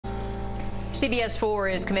CBS 4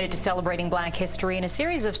 is committed to celebrating Black history in a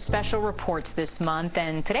series of special reports this month.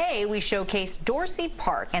 And today we showcase Dorsey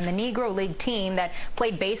Park and the Negro League team that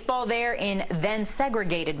played baseball there in then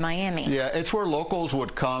segregated Miami. Yeah, it's where locals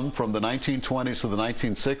would come from the 1920s to the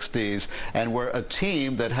 1960s, and where a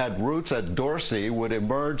team that had roots at Dorsey would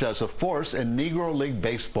emerge as a force in Negro League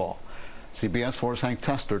baseball. CBS 4's Hank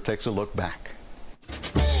Tester takes a look back.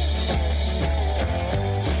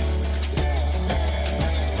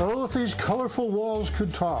 Oh, if these colorful walls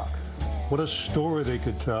could talk, what a story they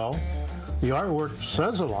could tell. The artwork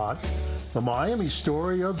says a lot. The Miami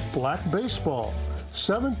story of black baseball,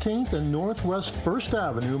 17th and Northwest 1st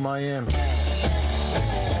Avenue, Miami.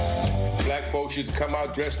 Black folks used to come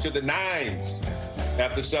out dressed to the nines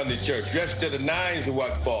after Sunday church, dressed to the nines to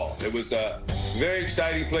watch ball. It was a very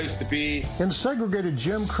exciting place to be. In segregated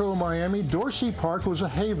Jim Crow Miami, Dorsey Park was a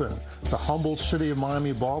haven, the humble city of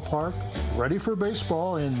Miami ballpark, ready for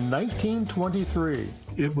baseball in 1923.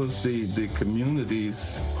 It was the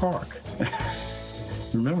community's park.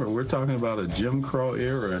 Remember, we're talking about a Jim Crow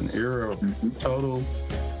era, an era of total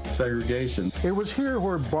segregation. It was here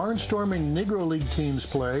where barnstorming Negro League teams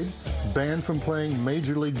played. Banned from playing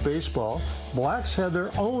Major League Baseball, blacks had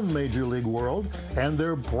their own Major League world and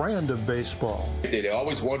their brand of baseball. They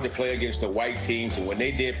always wanted to play against the white teams, and when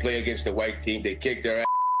they did play against the white team, they kicked their ass.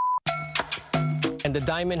 And the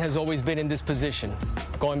diamond has always been in this position,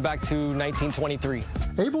 going back to 1923.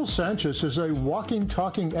 Abel Sanchez is a walking,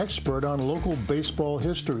 talking expert on local baseball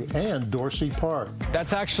history and Dorsey Park.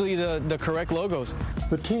 That's actually the correct logos.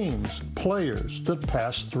 The teams, players that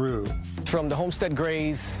passed through. From the Homestead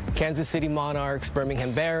Grays, Kansas City Monarchs,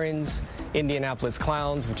 Birmingham Barons, Indianapolis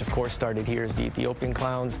Clowns, which of course started here as the Ethiopian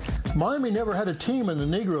Clowns. Miami never had a team in the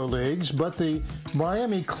Negro Leagues, but the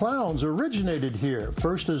Miami Clowns originated here,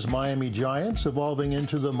 first as Miami Giants, evolving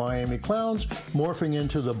into the Miami Clowns, morphing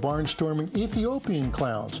into the barnstorming Ethiopian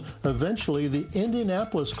Clowns, eventually the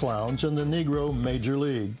Indianapolis Clowns in the Negro Major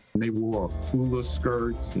League. They wore hula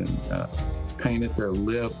skirts and painted their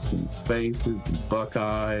lips and faces and buck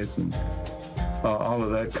eyes and all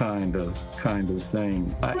of that kind of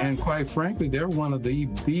thing. And quite frankly, they're one of the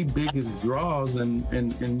biggest draws in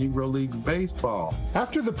Negro League baseball.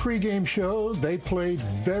 After the pregame show, they played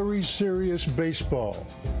very serious baseball.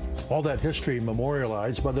 All that history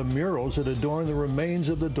memorialized by the murals that adorn the remains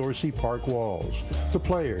of the Dorsey Park walls. The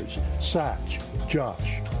players, Satch,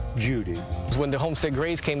 Josh, Judy. When the Homestead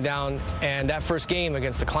Grays came down, and that first game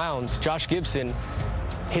against the Clowns, Josh Gibson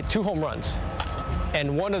hit 2 home runs.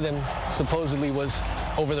 And one of them supposedly was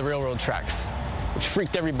over the railroad tracks, which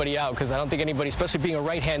freaked everybody out because I don't think anybody, especially being a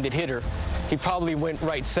right-handed hitter, he probably went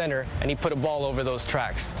right center and he put a ball over those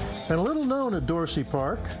tracks. And little known at Dorsey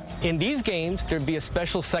Park. In these games, there'd be a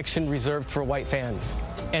special section reserved for white fans.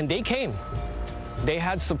 And they came. They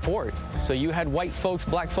had support. So you had white folks,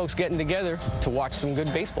 black folks getting together to watch some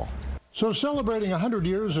good baseball. So celebrating 100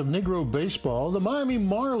 years of Negro baseball, the Miami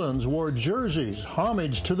Marlins wore jerseys,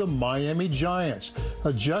 homage to the Miami Giants,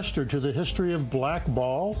 a gesture to the history of black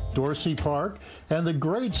ball, Dorsey Park, and the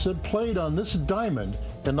greats that played on this diamond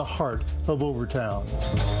in the heart of Overtown.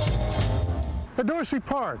 At Dorsey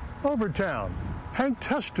Park, Overtown, Hank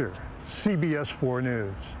Tester, CBS 4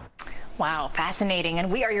 News. Wow, fascinating.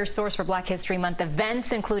 And we are your source for Black History Month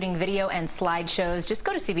events, including video and slideshows. Just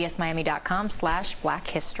go to cbsmiami.com/Black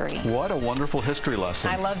History. What a wonderful history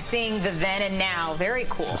lesson. I love seeing the then and now. Very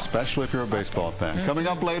cool. Especially if you're a baseball fan. Coming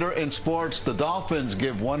up later in sports, the Dolphins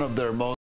give one of their most